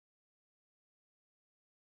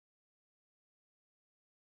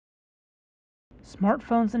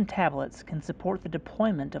Smartphones and tablets can support the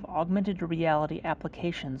deployment of augmented reality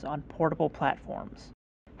applications on portable platforms.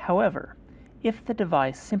 However, if the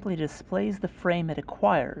device simply displays the frame it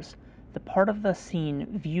acquires, the part of the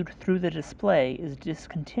scene viewed through the display is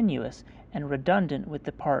discontinuous and redundant with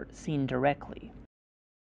the part seen directly.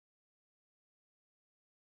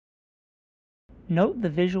 Note the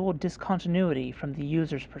visual discontinuity from the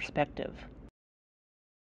user's perspective.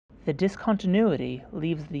 The discontinuity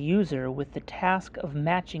leaves the user with the task of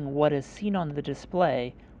matching what is seen on the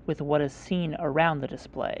display with what is seen around the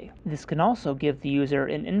display. This can also give the user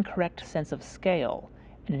an incorrect sense of scale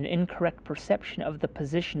and an incorrect perception of the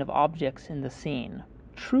position of objects in the scene.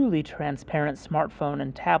 Truly transparent smartphone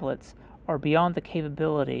and tablets are beyond the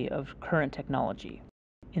capability of current technology.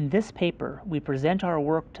 In this paper, we present our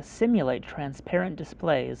work to simulate transparent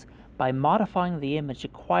displays by modifying the image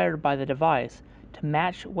acquired by the device to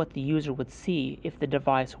match what the user would see if the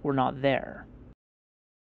device were not there.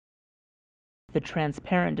 The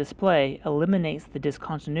transparent display eliminates the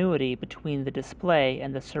discontinuity between the display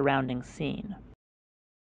and the surrounding scene.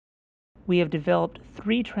 We have developed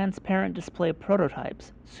 3 transparent display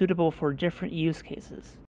prototypes suitable for different use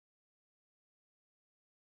cases.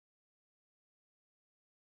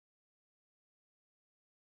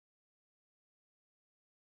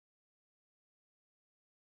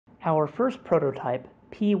 Our first prototype,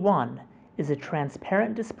 P1, is a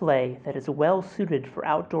transparent display that is well suited for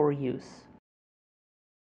outdoor use.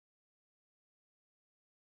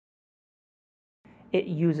 It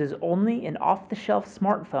uses only an off-the-shelf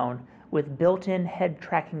smartphone with built-in head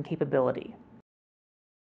tracking capability.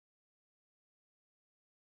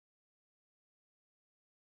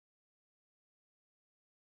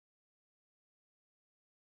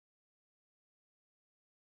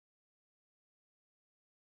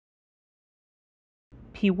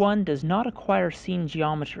 P1 does not acquire scene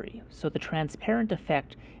geometry, so the transparent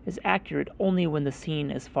effect is accurate only when the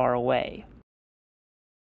scene is far away.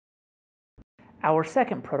 Our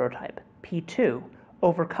second prototype, P2,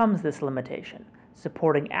 overcomes this limitation,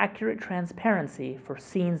 supporting accurate transparency for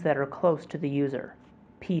scenes that are close to the user.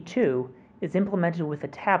 P2 is implemented with a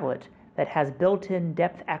tablet that has built-in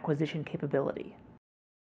depth acquisition capability.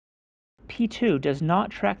 P2 does not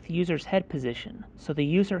track the user's head position, so the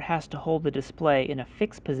user has to hold the display in a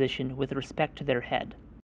fixed position with respect to their head.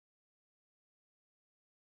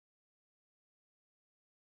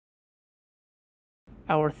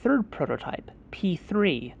 Our third prototype,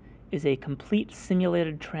 P3, is a complete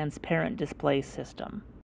simulated transparent display system.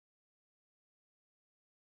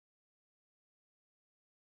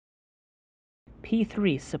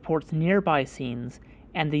 P3 supports nearby scenes,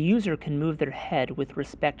 and the user can move their head with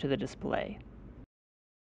respect to the display.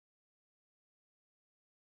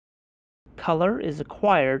 Color is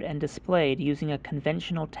acquired and displayed using a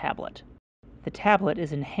conventional tablet. The tablet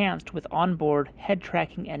is enhanced with onboard head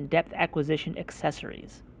tracking and depth acquisition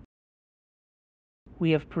accessories.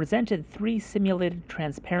 We have presented 3 simulated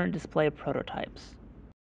transparent display prototypes.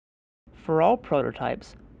 For all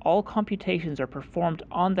prototypes, all computations are performed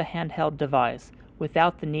on the handheld device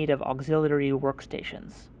without the need of auxiliary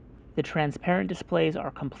workstations. The transparent displays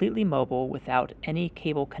are completely mobile without any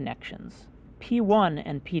cable connections. P1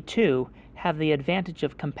 and P2 have the advantage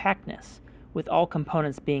of compactness, with all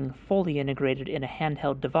components being fully integrated in a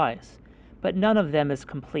handheld device, but none of them is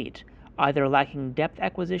complete, either lacking depth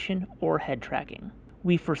acquisition or head tracking.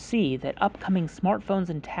 We foresee that upcoming smartphones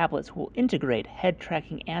and tablets will integrate head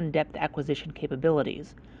tracking and depth acquisition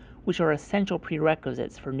capabilities, which are essential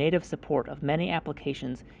prerequisites for native support of many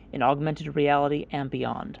applications in augmented reality and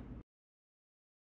beyond.